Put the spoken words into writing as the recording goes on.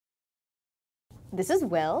This is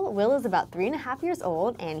Will. Will is about 3.5 years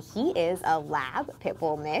old, and he is a lab pit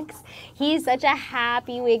bull mix. He's such a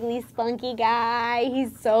happy, wiggly, spunky guy.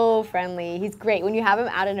 He's so friendly. He's great. When you have him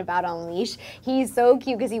out and about on leash, he's so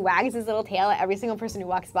cute because he wags his little tail at every single person who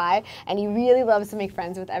walks by, and he really loves to make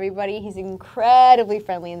friends with everybody. He's incredibly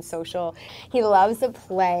friendly and social. He loves to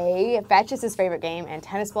play. Fetch is his favorite game, and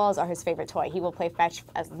tennis balls are his favorite toy. He will play fetch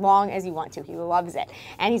as long as you want to. He loves it.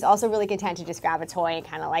 And he's also really content to just grab a toy and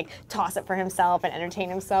kind of like toss it for himself and entertain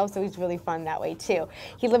himself, so he's really fun that way too.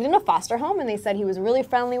 He lived in a foster home, and they said he was really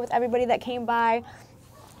friendly with everybody that came by.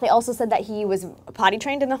 They also said that he was potty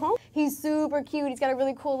trained in the home. He's super cute. He's got a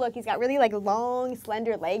really cool look. He's got really like long,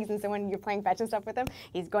 slender legs, and so when you're playing fetch and stuff with him,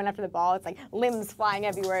 he's going after the ball. It's like limbs flying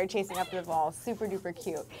everywhere, chasing after the ball. Super duper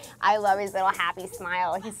cute. I love his little happy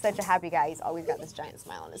smile. He's such a happy guy. He's always got this giant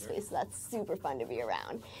smile on his face, so that's super fun to be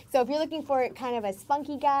around. So if you're looking for kind of a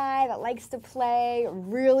spunky guy that likes to play,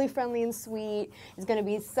 really friendly and sweet, is going to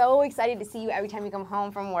be so excited to see you every time you come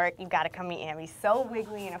home from work, you've got to come meet him. He's so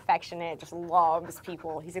wiggly and affectionate, just loves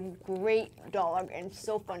people. He's a great dog and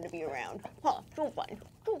so fun to be around. Huh, so fun.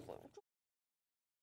 So fun.